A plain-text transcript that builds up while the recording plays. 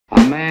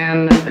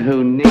man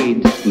who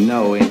needs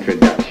no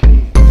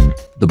introduction.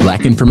 The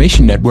Black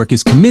Information Network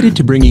is committed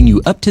to bringing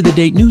you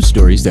up-to-the-date news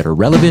stories that are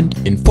relevant,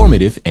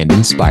 informative, and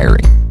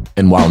inspiring.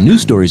 And while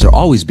news stories are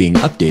always being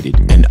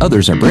updated and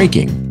others are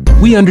breaking,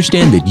 we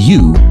understand that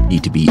you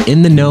need to be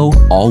in the know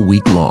all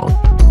week long.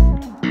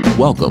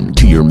 Welcome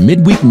to your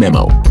Midweek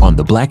Memo on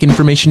the Black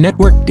Information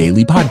Network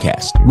Daily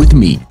Podcast with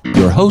me,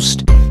 your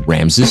host,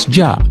 Ramses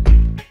Ja.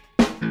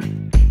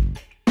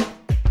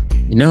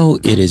 You know,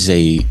 it is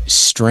a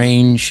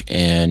strange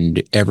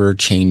and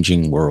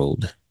ever-changing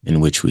world in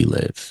which we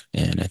live.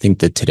 And I think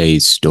that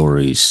today's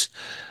stories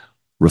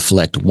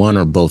reflect one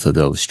or both of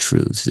those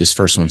truths. This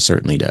first one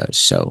certainly does.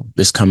 So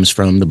this comes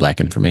from the Black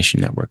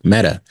Information Network.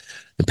 Meta,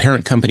 the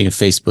parent company of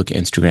Facebook,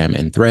 Instagram,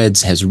 and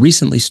Threads, has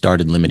recently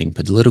started limiting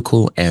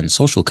political and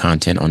social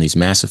content on these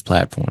massive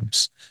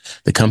platforms.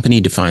 The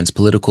company defines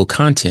political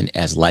content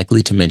as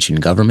likely to mention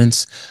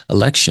governments,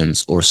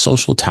 elections, or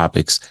social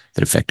topics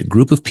that affect a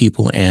group of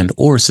people and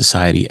or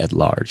society at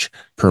large,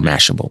 per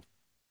Mashable.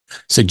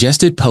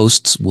 Suggested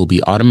posts will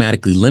be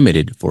automatically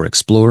limited for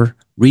Explore,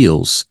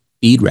 Reels,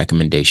 feed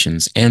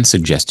recommendations, and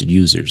suggested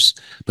users,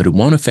 but it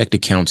won't affect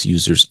accounts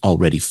users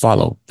already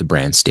follow, the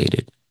brand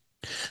stated.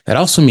 That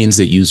also means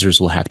that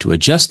users will have to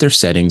adjust their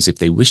settings if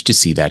they wish to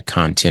see that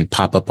content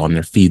pop up on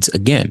their feeds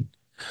again.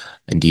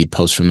 Indeed,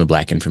 posts from the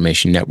Black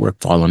Information Network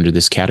fall under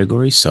this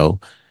category. So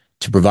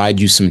to provide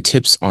you some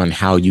tips on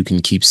how you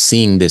can keep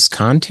seeing this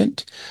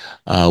content,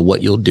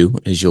 what you'll do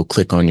is you'll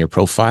click on your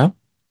profile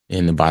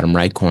in the bottom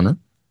right corner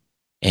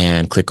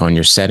and click on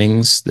your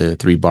settings, the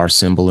 3-bar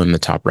symbol in the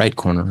top right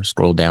corner,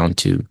 scroll down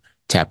to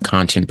tap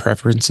content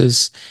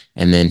preferences,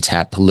 and then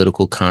tap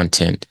political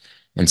content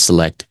and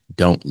select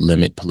don't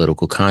limit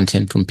political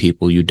content from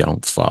people you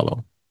don't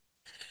follow.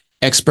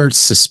 Experts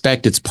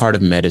suspect it's part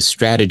of Meta's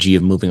strategy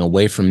of moving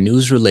away from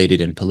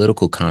news-related and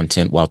political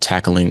content while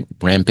tackling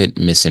rampant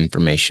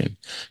misinformation.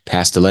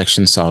 Past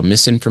elections saw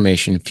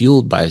misinformation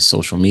fueled by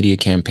social media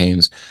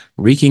campaigns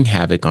wreaking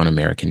havoc on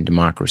American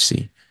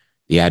democracy.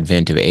 The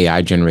advent of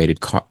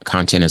AI-generated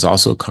content has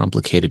also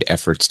complicated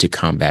efforts to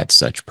combat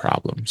such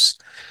problems.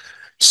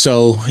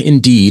 So,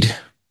 indeed,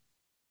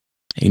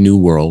 a new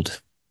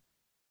world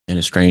and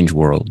a strange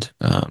world.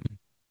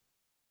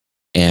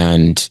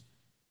 And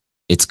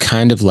it's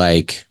kind of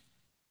like,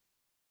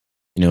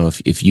 you know,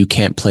 if you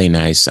can't play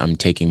nice, I'm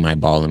taking my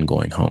ball and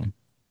going home.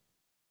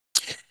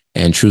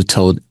 And truth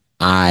told,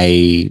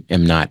 I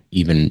am not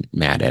even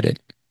mad at it.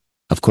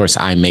 Of course,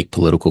 I make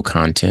political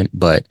content,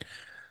 but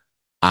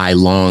I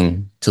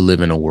long to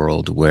live in a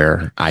world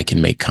where I can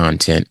make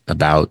content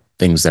about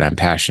things that I'm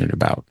passionate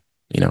about.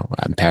 You know,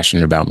 I'm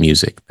passionate about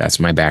music. That's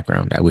my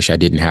background. I wish I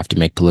didn't have to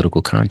make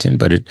political content,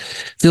 but it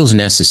feels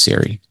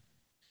necessary.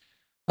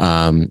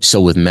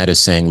 So with Meta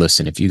saying,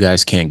 listen, if you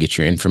guys can't get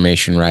your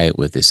information right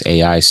with this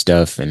AI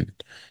stuff, and,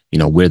 you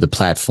know, we're the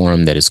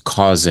platform that is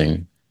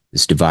causing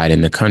this divide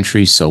in the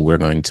country, so we're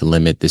going to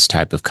limit this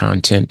type of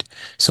content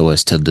so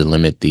as to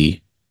delimit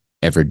the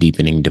ever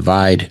deepening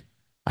divide.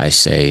 I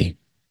say,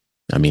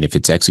 I mean, if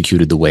it's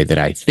executed the way that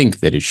I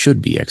think that it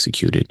should be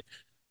executed,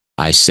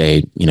 I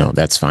say, you know,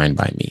 that's fine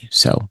by me.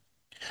 So,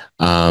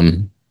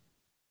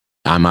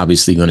 I'm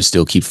obviously going to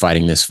still keep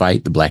fighting this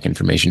fight. The Black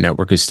Information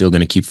Network is still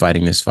going to keep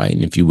fighting this fight.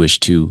 And if you wish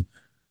to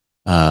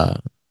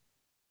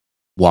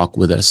walk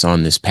with us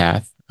on this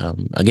path,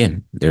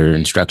 again, there are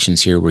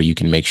instructions here where you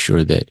can make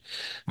sure that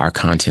our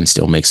content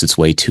still makes its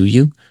way to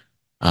you.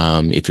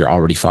 If you're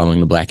already following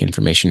the Black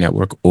Information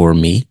Network or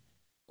me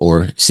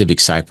or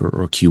Civic Cypher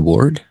or Q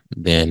Ward,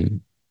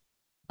 then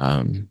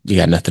you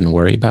got nothing to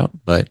worry about.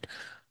 But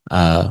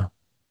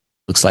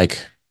looks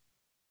like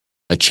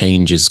a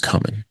change is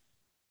coming.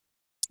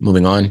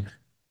 Moving on,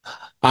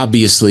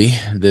 obviously,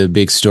 the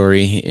big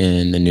story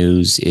in the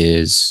news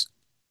is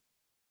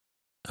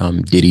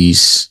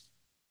Diddy's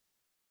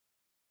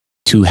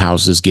 2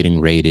 houses getting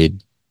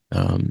raided,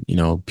 you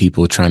know,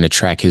 people trying to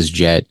track his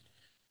jet,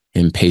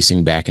 him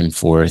pacing back and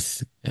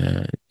forth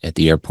at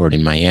the airport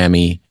in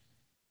Miami,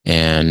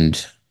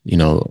 and, you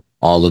know,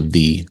 all of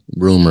the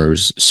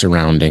rumors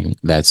surrounding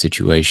that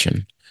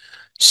situation.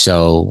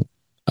 So,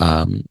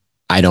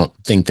 I don't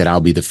think that I'll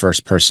be the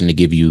first person to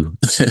give you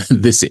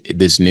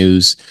this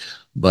news,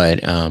 but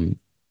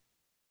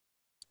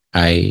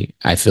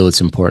I feel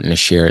it's important to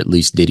share at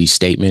least Diddy's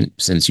statement,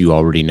 since you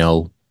already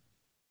know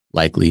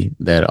likely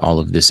that all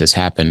of this has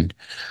happened.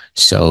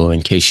 So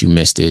in case you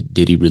missed it,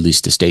 Diddy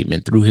released a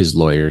statement through his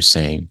lawyer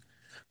saying,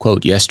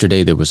 quote,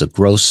 yesterday there was a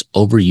gross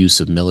overuse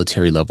of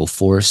military level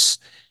force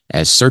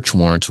as search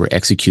warrants were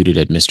executed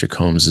at Mr.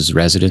 Combs's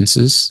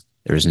residences.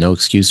 There is no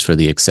excuse for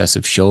the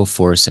excessive show of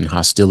force and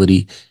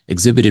hostility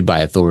exhibited by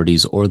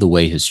authorities or the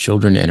way his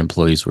children and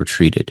employees were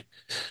treated.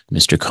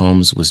 Mr.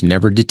 Combs was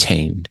never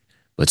detained,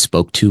 but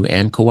spoke to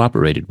and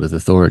cooperated with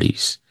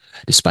authorities.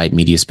 Despite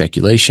media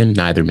speculation,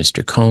 neither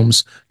Mr.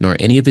 Combs nor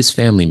any of his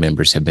family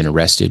members have been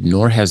arrested,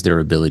 nor has their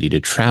ability to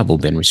travel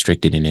been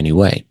restricted in any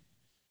way.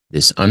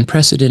 This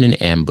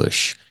unprecedented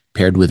ambush,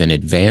 paired with an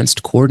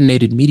advanced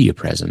coordinated media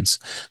presence,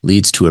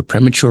 leads to a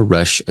premature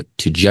rush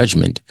to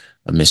judgment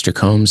of Mr.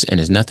 Combs and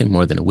is nothing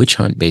more than a witch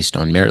hunt based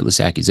on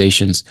meritless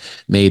accusations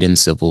made in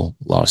civil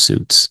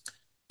lawsuits.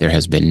 There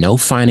has been no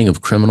finding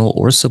of criminal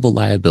or civil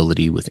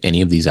liability with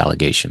any of these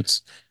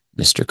allegations.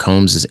 Mr.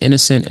 Combs is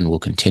innocent and will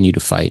continue to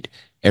fight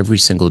every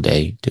single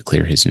day to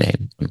clear his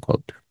name,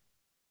 unquote.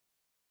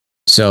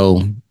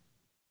 So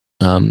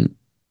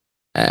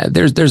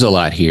there's a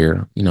lot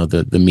here,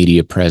 the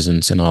media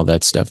presence and all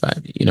that stuff.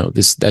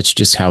 That's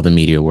just how the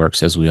media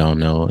works, as we all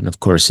know. And of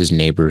course, his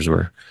neighbors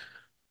were,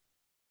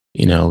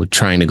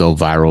 trying to go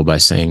viral by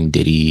saying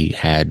Diddy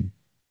had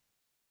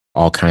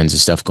all kinds of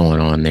stuff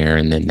going on there,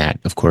 and then that,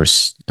 of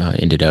course,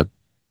 ended up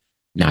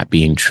not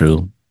being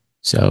true.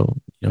 So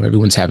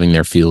everyone's having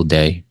their field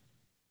day,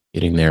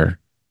 getting their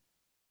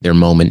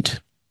moment.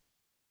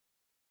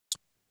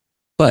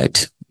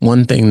 But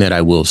one thing that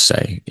I will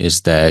say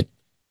is that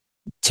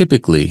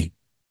typically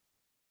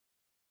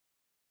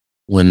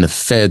when the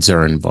feds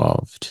are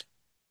involved,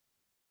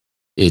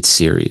 it's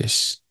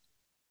serious.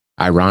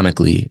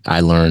 Ironically,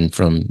 I learned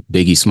from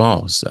Biggie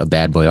Smalls, a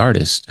bad boy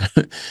artist.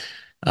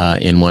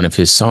 In one of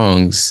his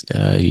songs,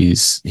 he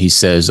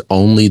says,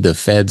 "Only the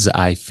feds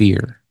I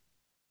fear."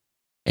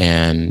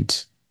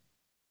 And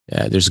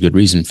there's a good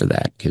reason for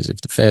that, because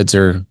if the feds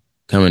are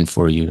coming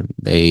for you,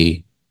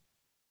 they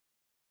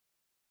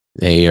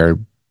are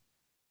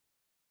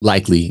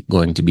likely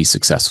going to be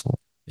successful.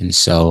 And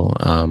so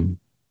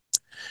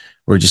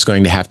we're just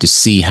going to have to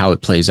see how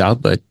it plays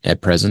out. But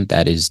at present,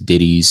 that is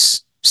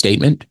Diddy's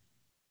statement.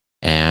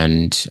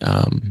 And,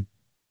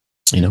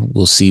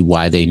 we'll see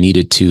why they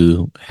needed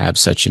to have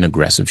such an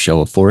aggressive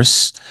show of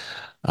force.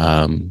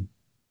 I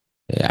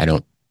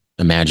don't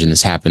imagine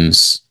this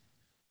happens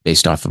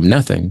based off of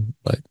nothing,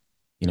 but,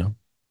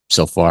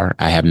 so far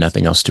I have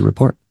nothing else to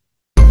report.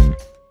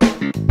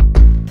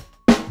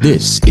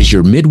 This is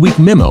your Midweek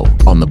Memo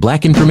on the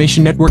Black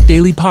Information Network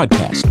Daily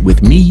Podcast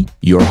with me,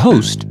 your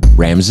host,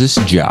 Ramses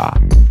Ja.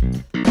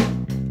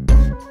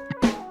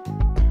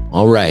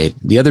 All right.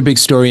 The other big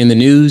story in the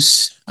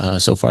news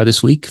so far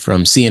this week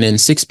from CNN,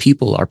 6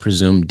 people are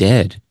presumed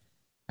dead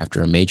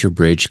after a major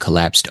bridge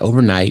collapsed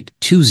overnight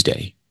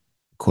Tuesday,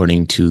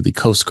 according to the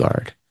Coast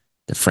Guard.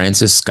 The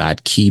Francis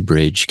Scott Key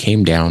Bridge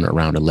came down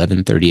around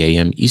 11:30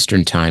 a.m.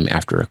 Eastern Time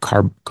after a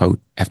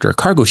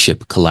cargo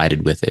ship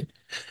collided with it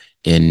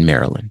in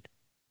Maryland.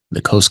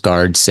 The Coast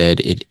Guard said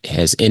it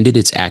has ended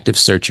its active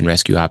search and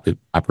rescue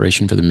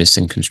operation for the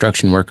missing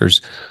construction workers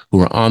who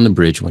were on the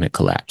bridge when it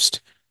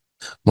collapsed.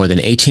 More than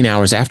 18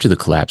 hours after the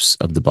collapse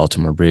of the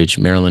Baltimore Bridge,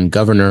 Maryland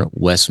Governor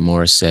Wes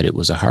Morris said it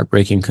was a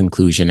heartbreaking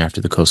conclusion after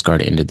the Coast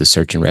Guard ended the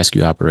search and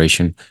rescue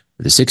operation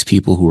for the 6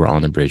 people who were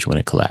on the bridge when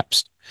it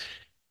collapsed.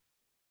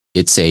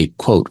 It's a,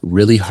 quote,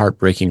 really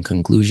heartbreaking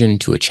conclusion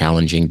to a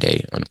challenging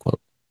day, unquote.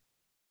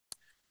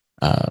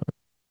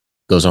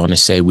 Goes on to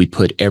say, we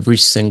put every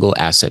single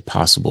asset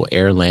possible,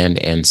 air, land,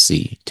 and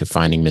sea, to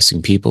finding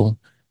missing people.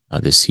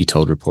 This he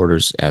told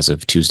reporters as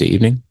of Tuesday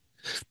evening.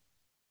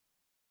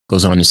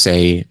 Goes on to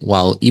say,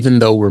 while even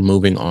though we're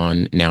moving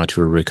on now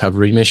to a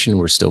recovery mission,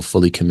 we're still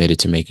fully committed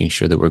to making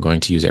sure that we're going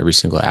to use every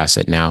single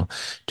asset now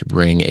to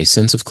bring a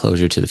sense of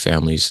closure to the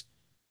families.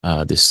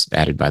 This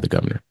added by the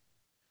governor.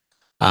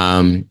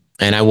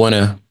 And I want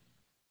to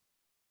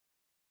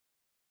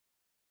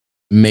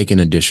make an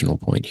additional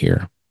point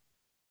here,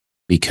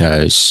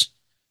 because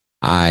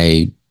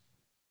I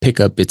pick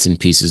up bits and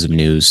pieces of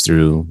news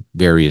through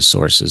various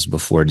sources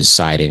before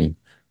deciding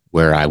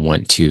where I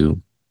want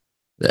to,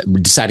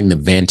 deciding the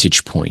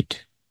vantage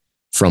point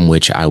from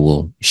which I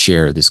will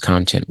share this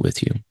content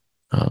with you.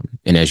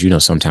 And as you know,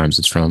 sometimes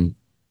it's from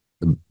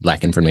the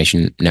Black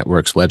Information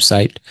Network's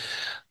website,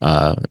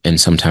 and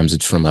sometimes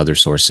it's from other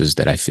sources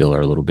that I feel are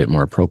a little bit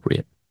more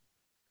appropriate.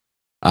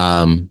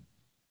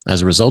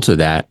 As a result of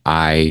that,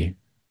 I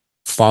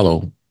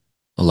follow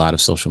a lot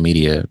of social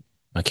media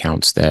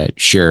accounts that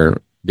share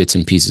bits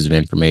and pieces of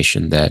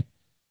information that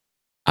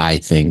I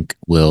think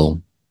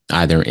will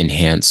either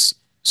enhance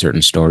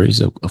certain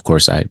stories. Of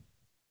course, I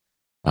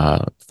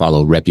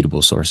follow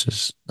reputable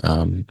sources,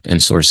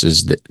 and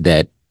sources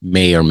that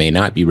may or may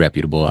not be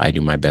reputable. I do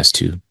my best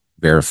to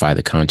verify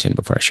the content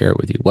before I share it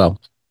with you.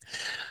 Well,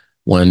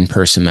 one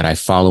person that I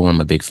follow,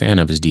 I'm a big fan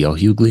of, is D.L.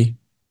 Hughley.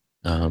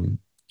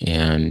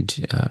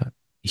 And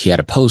he had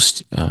a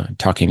post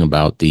talking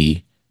about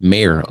the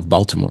mayor of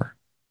Baltimore,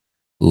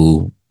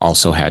 who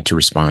also had to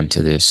respond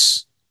to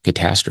this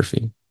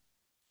catastrophe.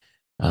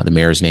 The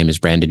mayor's name is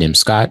Brandon M.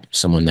 Scott,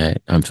 someone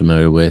that I'm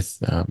familiar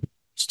with.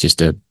 He's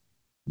just a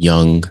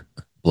young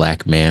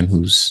Black man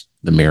who's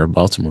the mayor of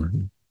Baltimore.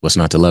 What's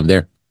not to love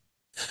there?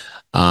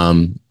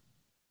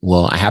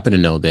 Well, I happen to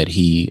know that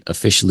he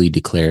officially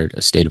declared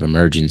a state of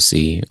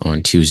emergency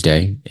on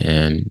Tuesday,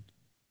 and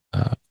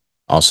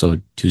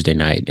also Tuesday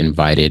night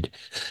invited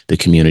the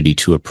community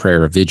to a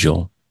prayer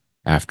vigil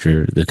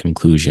after the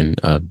conclusion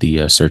of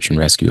the search and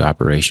rescue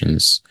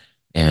operations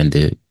and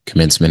the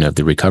commencement of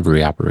the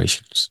recovery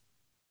operations.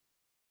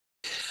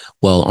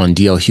 Well, on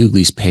D.L.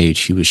 Hughley's page,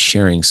 he was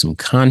sharing some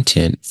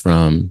content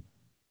from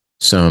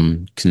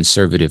some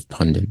conservative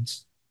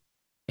pundits.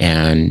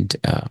 And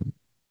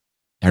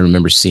I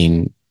remember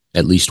seeing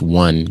at least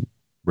one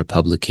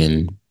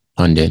Republican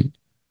pundit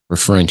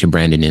referring to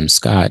Brandon M.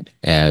 Scott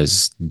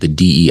as the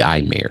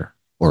DEI mayor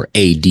or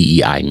a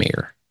DEI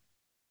mayor.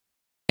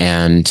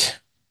 And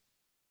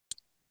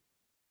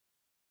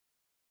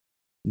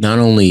not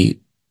only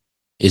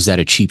is that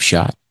a cheap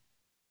shot,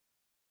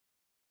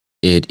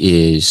 it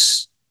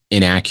is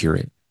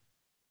inaccurate.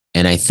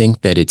 And I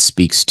think that it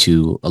speaks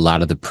to a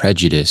lot of the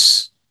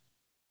prejudice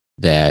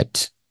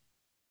that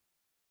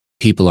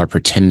people are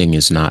pretending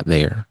is not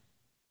there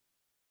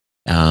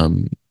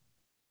um,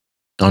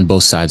 on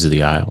both sides of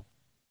the aisle.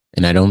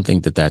 And I don't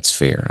think that that's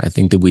fair. I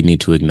think that we need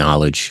to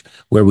acknowledge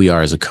where we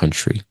are as a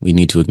country. We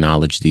need to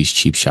acknowledge these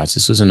cheap shots.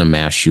 This wasn't a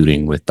mass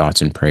shooting with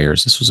thoughts and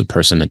prayers. This was a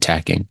person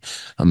attacking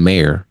a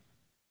mayor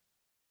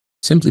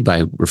simply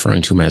by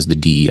referring to him as the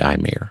DEI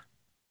mayor,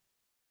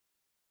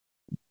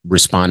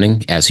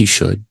 responding as he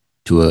should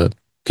to a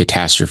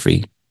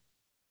catastrophe,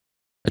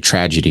 a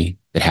tragedy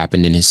that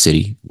happened in his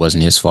city. It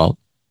wasn't his fault.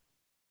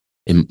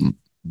 And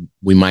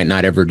we might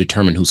not ever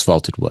determine whose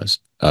fault it was.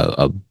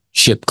 A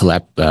ship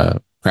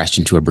crashed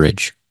into a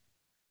bridge.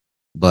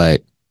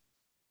 But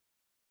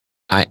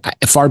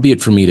far be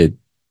it for me to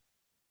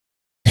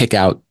pick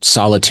out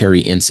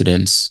solitary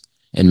incidents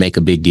and make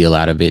a big deal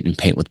out of it and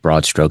paint with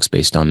broad strokes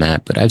based on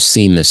that. But I've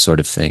seen this sort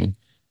of thing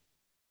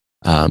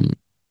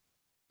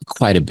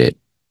quite a bit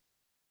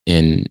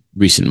in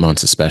recent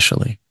months,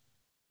 especially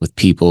with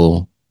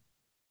people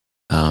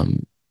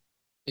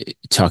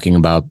talking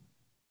about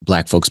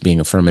Black folks being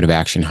affirmative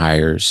action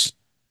hires.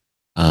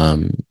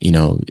 In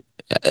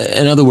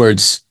other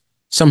words,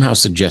 somehow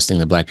suggesting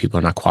that Black people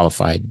are not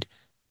qualified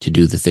to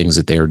do the things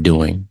that they are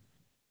doing.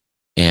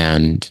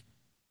 And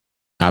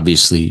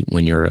obviously,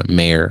 when you're a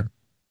mayor,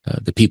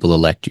 the people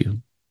elect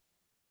you.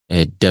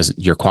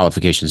 Your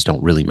qualifications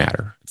don't really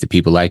matter. If the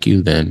people like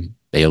you, then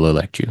they'll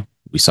elect you.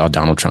 We saw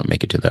Donald Trump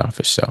make it to the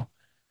office. So,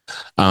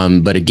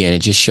 but again, it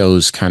just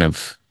shows kind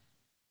of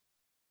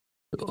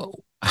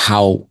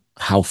how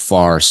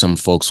far some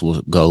folks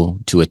will go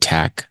to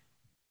attack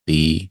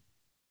the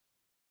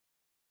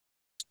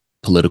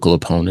political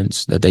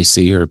opponents that they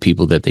see or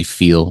people that they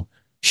feel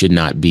should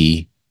not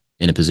be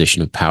in a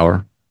position of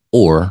power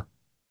or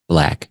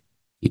Black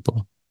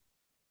people.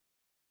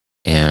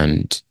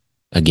 And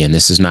again,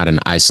 this is not an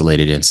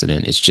isolated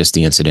incident. It's just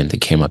the incident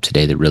that came up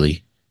today that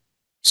really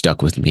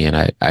stuck with me.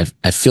 And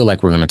I feel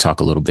like we're going to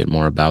talk a little bit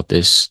more about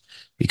this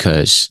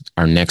because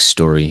our next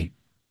story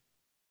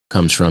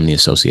comes from the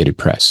Associated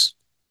Press.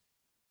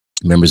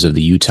 Members of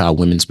the Utah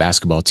women's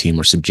basketball team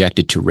were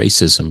subjected to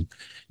racism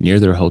near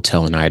their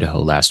hotel in Idaho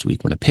last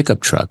week when a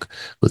pickup truck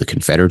with a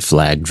Confederate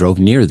flag drove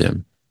near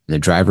them and the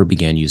driver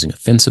began using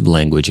offensive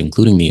language,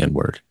 including the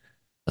N-word,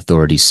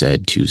 authorities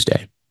said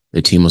Tuesday.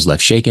 The team was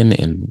left shaken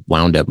and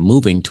wound up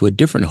moving to a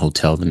different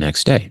hotel the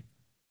next day.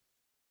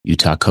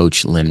 Utah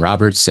coach Lynn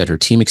Roberts said her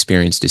team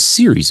experienced a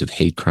series of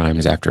hate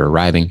crimes after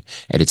arriving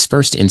at its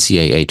first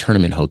NCAA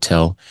tournament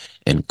hotel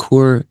in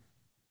Coeur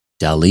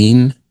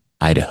d'Alene,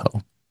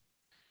 Idaho.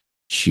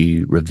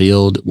 She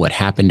revealed what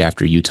happened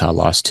after Utah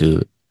lost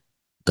to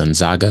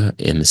Gonzaga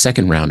in the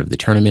second round of the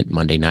tournament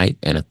Monday night,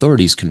 and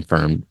authorities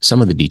confirmed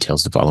some of the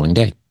details the following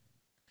day.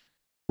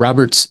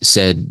 Roberts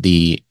said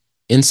the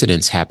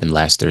incidents happened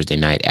last Thursday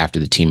night after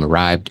the team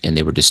arrived, and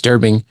they were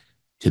disturbing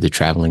to the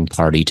traveling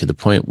party to the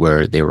point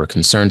where there were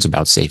concerns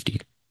about safety.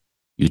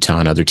 Utah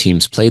and other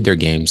teams played their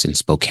games in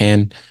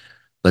Spokane,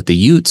 but the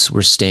Utes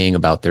were staying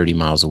about 30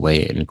 miles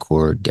away in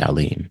Coeur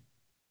d'Alene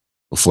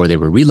before they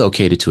were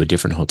relocated to a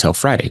different hotel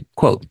Friday.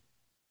 Quote,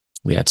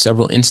 "We had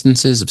several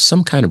instances of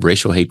some kind of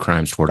racial hate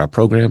crimes toward our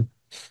program,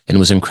 and it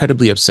was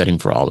incredibly upsetting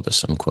for all of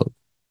us," unquote.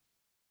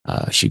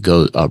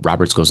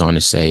 Roberts goes on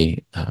to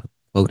say,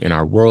 quote, "In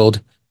our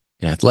world,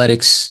 in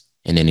athletics,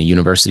 and in a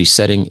university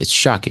setting, it's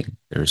shocking.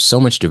 There's so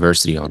much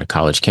diversity on a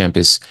college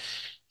campus,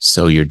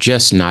 so you're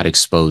just not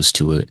exposed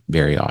to it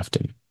very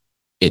often,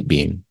 it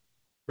being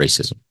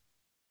racism."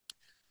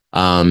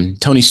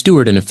 Tony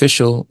Stewart, an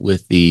official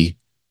with the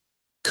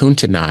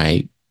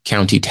Kootenai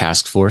County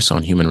Task Force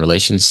on Human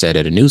Relations, said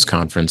at a news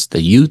conference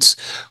the Utes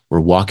were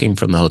walking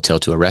from the hotel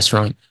to a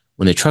restaurant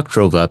when the truck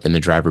drove up and the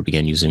driver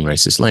began using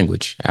racist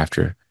language.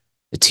 After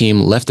the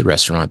team left the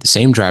restaurant, the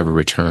same driver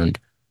returned,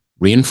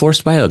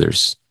 reinforced by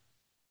others,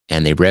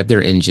 and they revved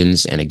their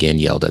engines and again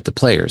yelled at the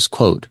players.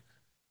 Quote,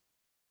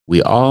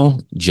 "We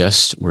all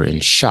just were in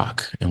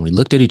shock, and we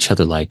looked at each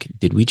other like,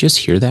 did we just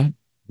hear that?"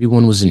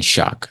 Everyone was in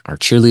shock. Our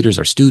cheerleaders,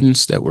 our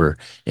students that were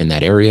in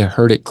that area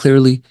heard it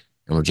clearly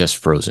and were just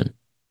frozen.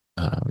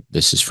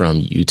 This is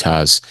from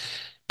Utah's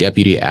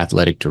Deputy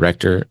Athletic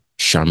Director,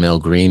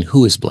 Sharmel Green,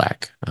 who is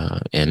Black.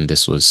 And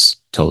this was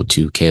told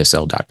to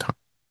KSL.com.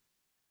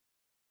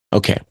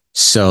 Okay,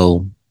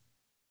 so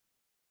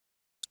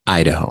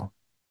Idaho.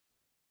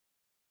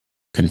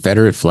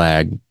 Confederate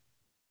flag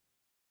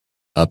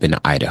up in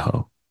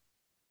Idaho.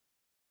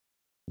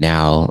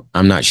 Now,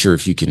 I'm not sure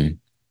if you can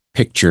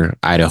picture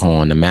Idaho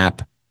on the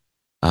map.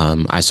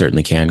 I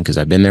certainly can because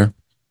I've been there.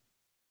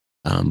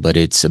 But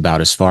it's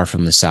about as far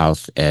from the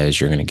South as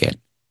you're going to get.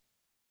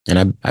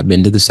 And I've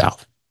been to the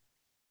South.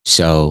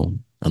 So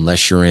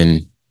unless you're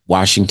in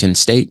Washington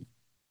State,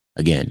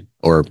 again,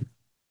 or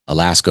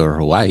Alaska or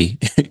Hawaii,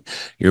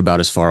 you're about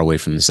as far away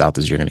from the South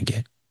as you're going to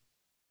get.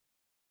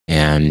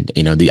 And,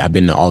 I've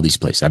been to all these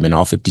places. I've been to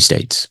all 50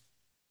 states.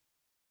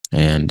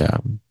 And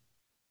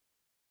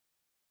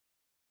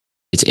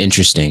it's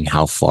interesting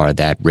how far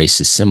that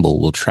racist symbol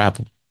will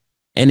travel.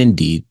 And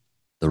indeed,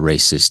 the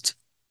racist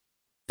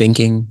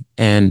thinking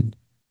and,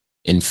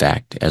 in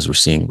fact, as we're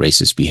seeing,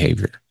 racist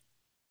behavior.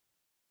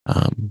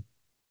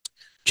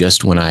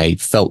 Just when I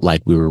felt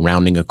like we were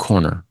rounding a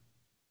corner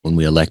when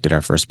we elected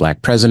our first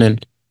Black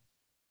president,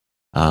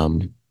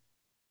 Donald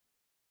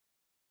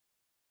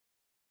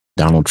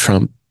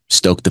Trump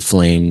stoked the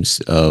flames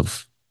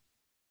of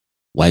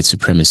white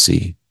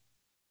supremacy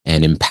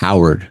and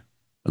empowered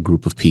a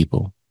group of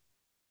people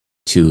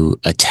to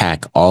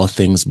attack all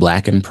things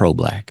Black and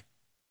pro-Black,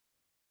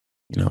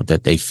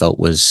 that they felt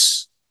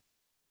was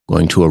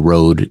going to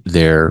erode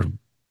their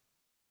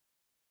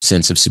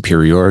sense of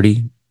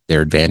superiority,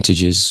 their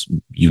advantages,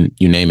 you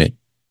name it.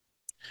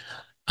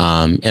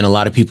 And a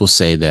lot of people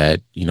say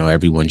that,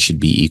 everyone should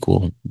be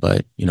equal.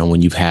 But,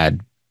 when you've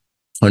had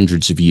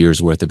hundreds of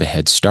years worth of a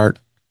head start,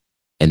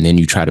 and then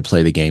you try to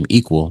play the game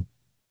equal,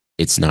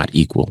 it's not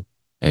equal,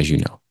 as you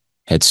know.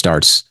 Head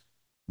starts,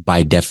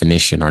 by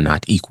definition, are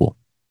not equal.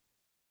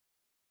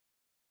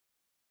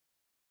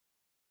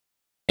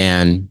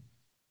 And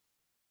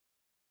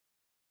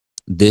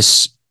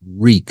this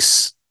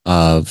reeks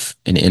of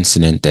an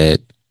incident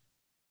that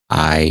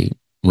I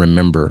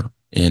remember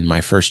in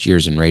my first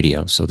years in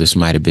radio. So this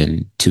might have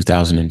been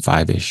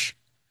 2005-ish.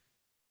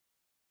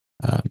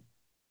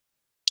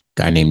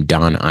 Guy named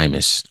Don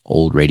Imus,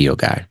 old radio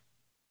guy,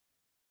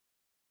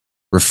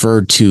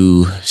 referred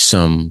to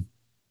some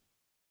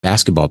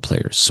basketball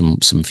players,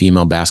 some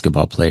female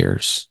basketball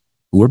players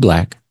who were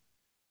Black,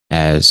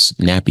 as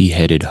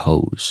nappy-headed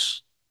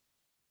hoes.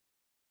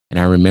 And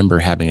I remember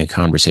having a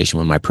conversation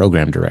with my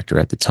program director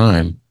at the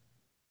time,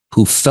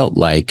 who felt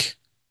like,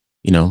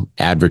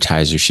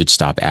 advertisers should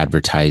stop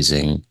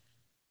advertising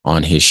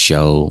on his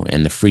show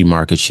and the free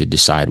market should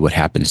decide what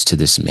happens to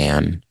this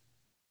man.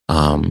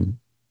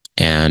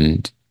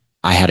 And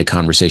I had a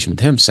conversation with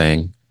him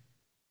saying,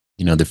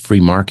 the free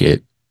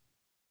market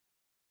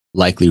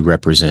likely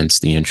represents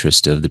the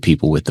interest of the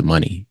people with the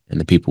money, and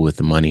the people with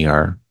the money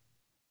are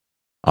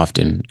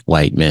often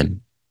white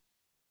men.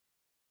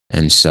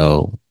 And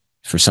so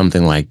for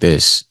something like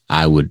this,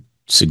 I would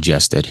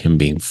suggest that him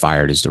being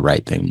fired is the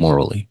right thing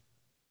morally.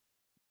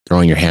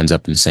 Throwing your hands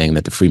up and saying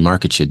that the free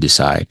market should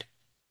decide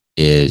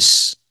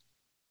is,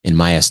 in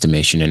my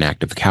estimation, an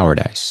act of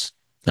cowardice.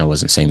 I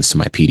wasn't saying this to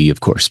my PD, of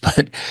course,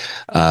 but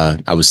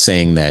I was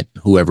saying that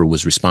whoever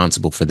was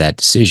responsible for that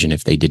decision,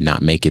 if they did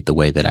not make it the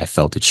way that I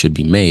felt it should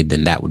be made,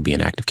 then that would be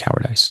an act of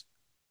cowardice.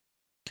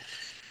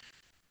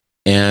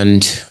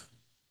 And,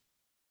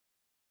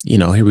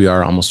 here we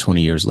are almost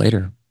 20 years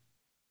later.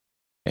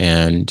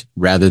 And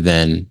rather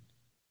than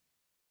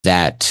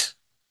that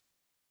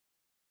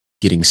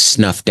getting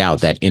snuffed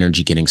out, that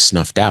energy getting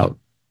snuffed out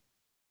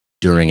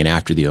during and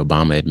after the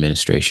Obama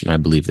administration, I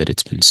believe that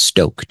it's been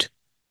stoked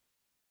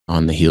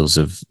on the heels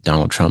of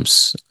Donald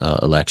Trump's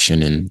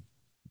election. And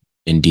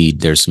indeed,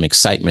 there's some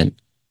excitement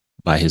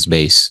by his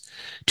base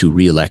to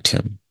reelect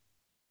him.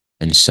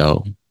 And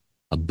so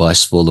a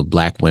bus full of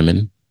Black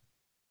women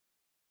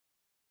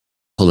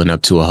pulling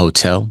up to a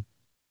hotel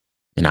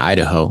in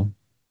Idaho,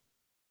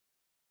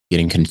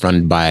 getting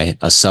confronted by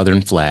a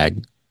Southern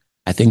flag,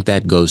 I think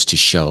that goes to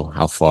show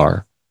how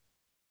far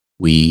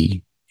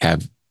we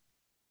have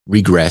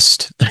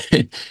regressed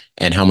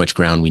and how much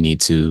ground we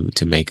need to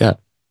make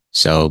up.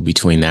 So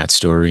between that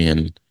story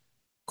and,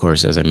 of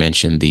course, as I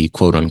mentioned, the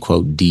quote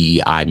unquote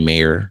DEI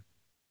mayor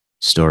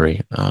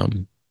story,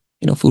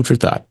 food for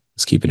thought.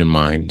 Let's keep it in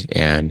mind.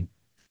 And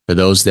for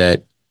those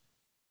that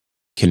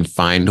can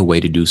find a way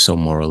to do so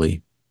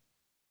morally,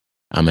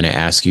 I'm going to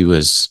ask you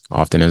as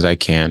often as I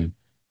can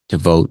to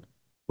vote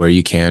where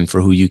you can,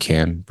 for who you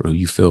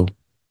feel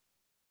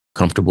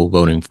comfortable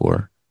voting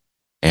for.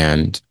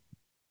 And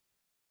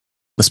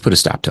let's put a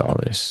stop to all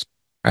this.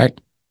 All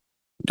right.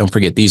 Don't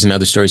forget, these and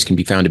other stories can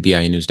be found at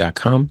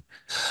bianews.com.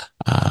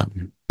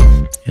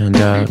 And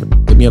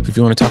hit me up if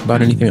you want to talk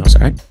about anything else.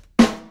 All right.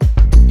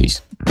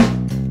 Peace.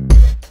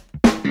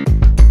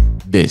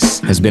 This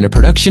has been a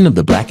production of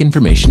the Black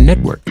Information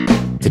Network.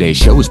 Today's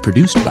show was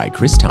produced by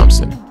Chris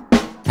Thompson.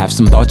 Have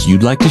some thoughts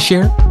you'd like to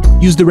share?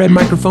 Use the red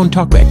microphone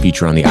talkback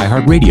feature on the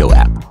iHeartRadio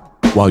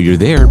app. While you're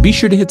there, be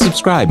sure to hit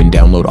subscribe and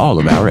download all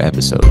of our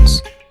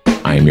episodes.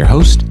 I am your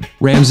host,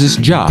 Ramses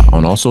Ja,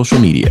 on all social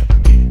media.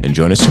 And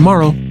join us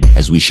tomorrow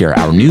as we share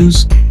our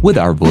news with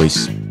our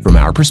voice from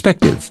our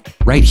perspective,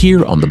 right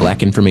here on the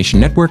Black Information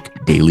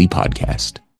Network Daily Podcast.